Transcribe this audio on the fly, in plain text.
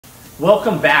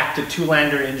Welcome back to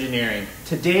Toolmaking Engineering.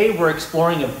 Today we're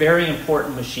exploring a very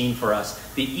important machine for us,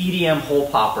 the EDM Hole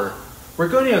Popper. We're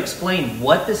going to explain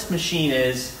what this machine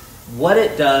is, what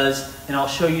it does, and I'll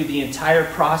show you the entire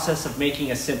process of making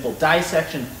a simple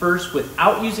dissection first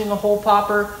without using a hole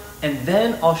popper, and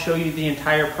then I'll show you the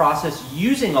entire process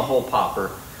using a hole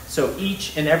popper, so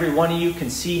each and every one of you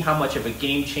can see how much of a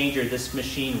game changer this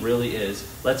machine really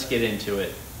is. Let's get into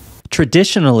it.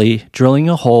 Traditionally, drilling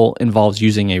a hole involves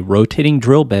using a rotating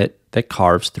drill bit that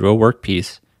carves through a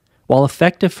workpiece. While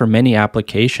effective for many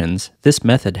applications, this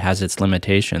method has its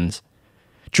limitations.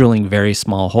 Drilling very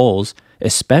small holes,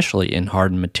 especially in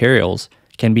hardened materials,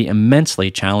 can be immensely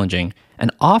challenging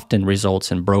and often results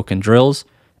in broken drills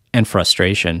and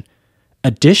frustration.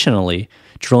 Additionally,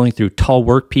 drilling through tall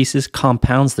workpieces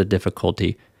compounds the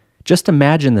difficulty. Just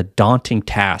imagine the daunting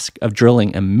task of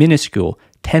drilling a minuscule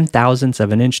 0.010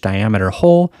 of an inch diameter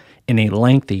hole in a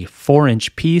lengthy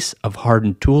 4-inch piece of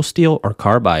hardened tool steel or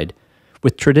carbide.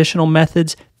 With traditional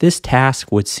methods, this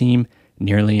task would seem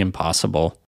nearly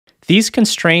impossible. These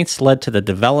constraints led to the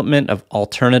development of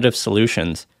alternative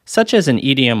solutions, such as an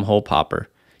EDM hole popper.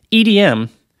 EDM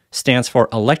stands for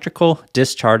Electrical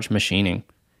Discharge Machining.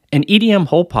 An EDM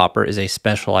hole popper is a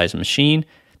specialized machine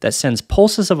that sends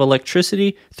pulses of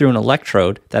electricity through an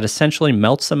electrode that essentially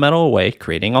melts the metal away,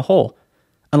 creating a hole.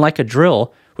 Unlike a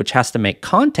drill, which has to make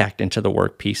contact into the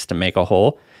workpiece to make a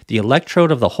hole, the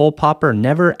electrode of the hole popper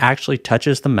never actually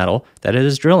touches the metal that it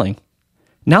is drilling.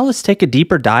 Now let's take a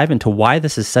deeper dive into why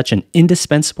this is such an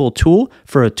indispensable tool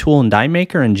for a tool and die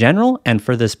maker in general and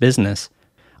for this business.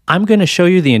 I'm going to show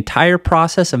you the entire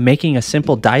process of making a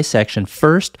simple dissection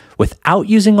first without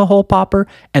using a hole popper,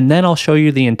 and then I'll show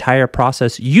you the entire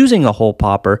process using a hole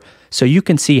popper so you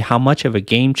can see how much of a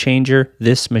game changer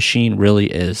this machine really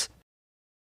is.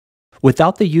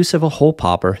 Without the use of a hole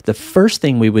popper, the first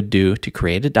thing we would do to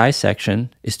create a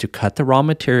dissection is to cut the raw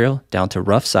material down to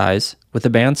rough size with a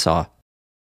bandsaw.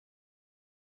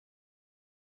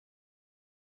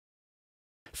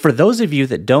 For those of you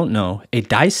that don't know, a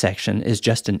dissection is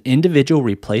just an individual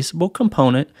replaceable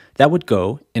component that would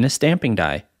go in a stamping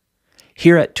die.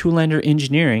 Here at Toolmaking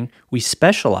Engineering, we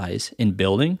specialize in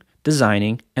building,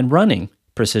 designing, and running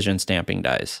precision stamping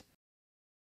dies.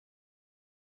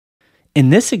 In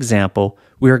this example,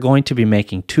 we are going to be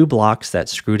making two blocks that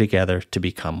screw together to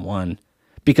become one,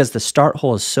 because the start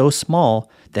hole is so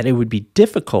small that it would be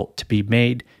difficult to be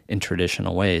made in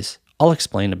traditional ways. I'll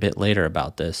explain a bit later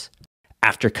about this.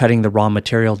 After cutting the raw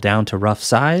material down to rough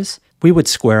size, we would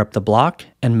square up the block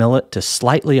and mill it to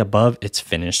slightly above its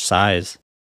finished size.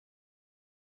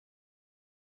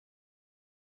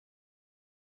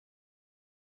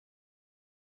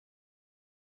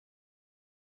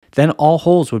 Then all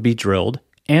holes would be drilled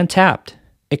and tapped,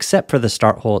 except for the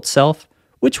start hole itself,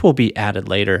 which will be added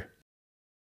later.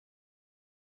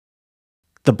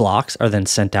 The blocks are then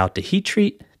sent out to heat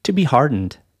treat to be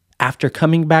hardened. After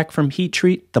coming back from heat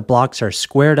treat, the blocks are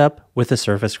squared up with a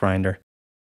surface grinder.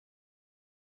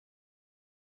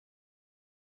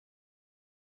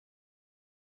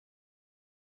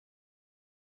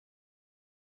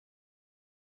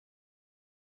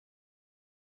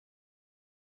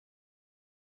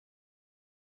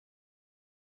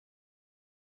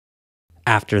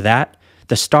 After that,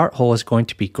 the start hole is going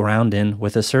to be ground in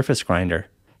with a surface grinder.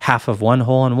 Half of one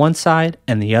hole on one side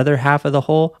and the other half of the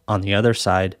hole on the other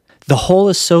side. The hole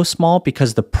is so small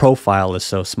because the profile is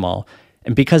so small.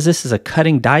 And because this is a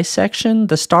cutting dissection,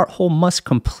 the start hole must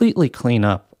completely clean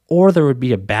up, or there would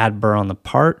be a bad burr on the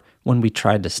part when we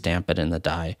tried to stamp it in the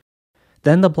die.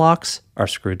 Then the blocks are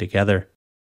screwed together.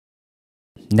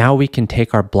 Now we can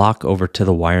take our block over to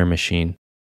the wire machine.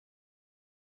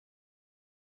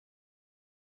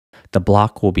 The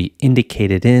block will be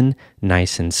indicated in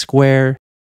nice and square.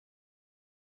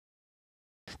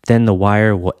 Then the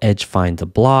wire will edge find the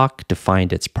block to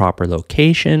find its proper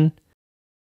location.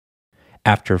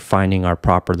 After finding our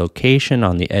proper location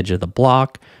on the edge of the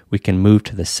block, we can move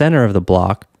to the center of the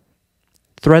block,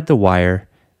 thread the wire,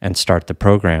 and start the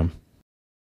program.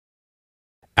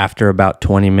 After about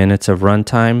 20 minutes of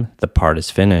runtime, the part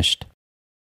is finished.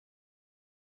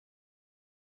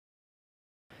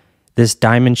 This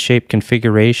diamond-shaped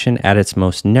configuration at its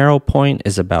most narrow point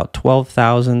is about 12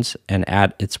 thousandths, and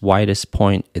at its widest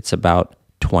point, it's about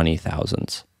 20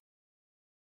 thousandths.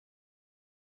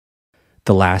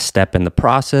 The last step in the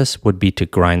process would be to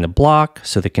grind the block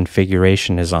so the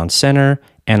configuration is on center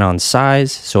and on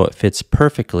size so it fits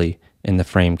perfectly in the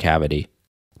frame cavity.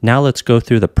 Now let's go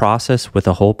through the process with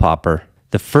a hole popper.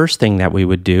 The first thing that we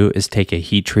would do is take a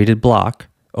heat-treated block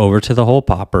over to the hole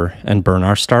popper and burn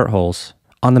our start holes.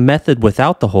 On the method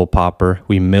without the hole popper,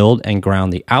 we milled and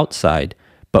ground the outside,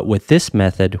 but with this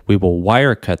method, we will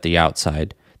wire cut the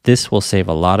outside. This will save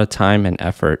a lot of time and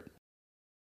effort.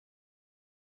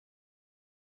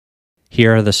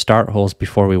 Here are the start holes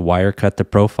before we wire cut the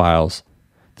profiles.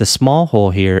 The small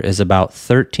hole here is about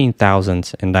 13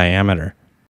 thousandths in diameter.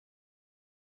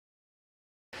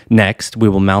 Next, we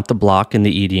will mount the block in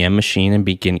the EDM machine and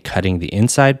begin cutting the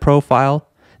inside profile.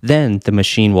 Then the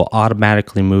machine will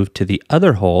automatically move to the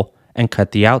other hole and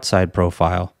cut the outside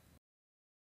profile.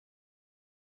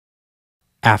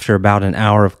 After about an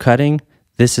hour of cutting,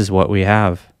 this is what we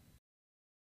have.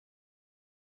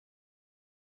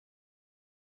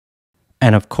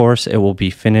 And of course, it will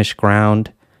be finished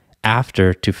ground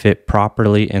after to fit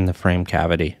properly in the frame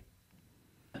cavity.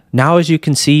 Now, as you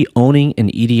can see, owning an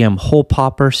EDM hole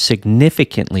popper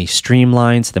significantly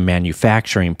streamlines the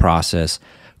manufacturing process.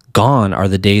 Gone are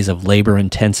the days of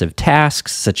labor-intensive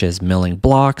tasks such as milling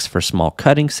blocks for small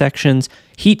cutting sections,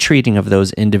 heat treating of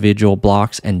those individual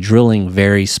blocks, and drilling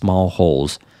very small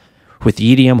holes. With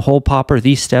the EDM hole popper,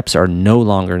 these steps are no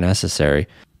longer necessary.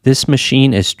 This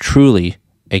machine is truly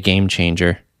a game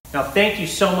changer. Now, thank you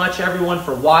so much everyone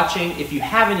for watching. If you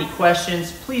have any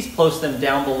questions, please post them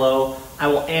down below. I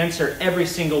will answer every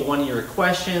single one of your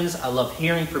questions. I love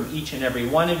hearing from each and every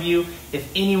one of you. If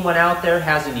anyone out there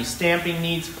has any stamping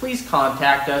needs, please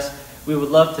contact us. We would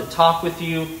love to talk with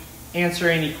you, answer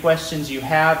any questions you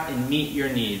have, and meet your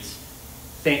needs.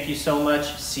 Thank you so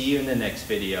much. See you in the next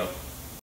video.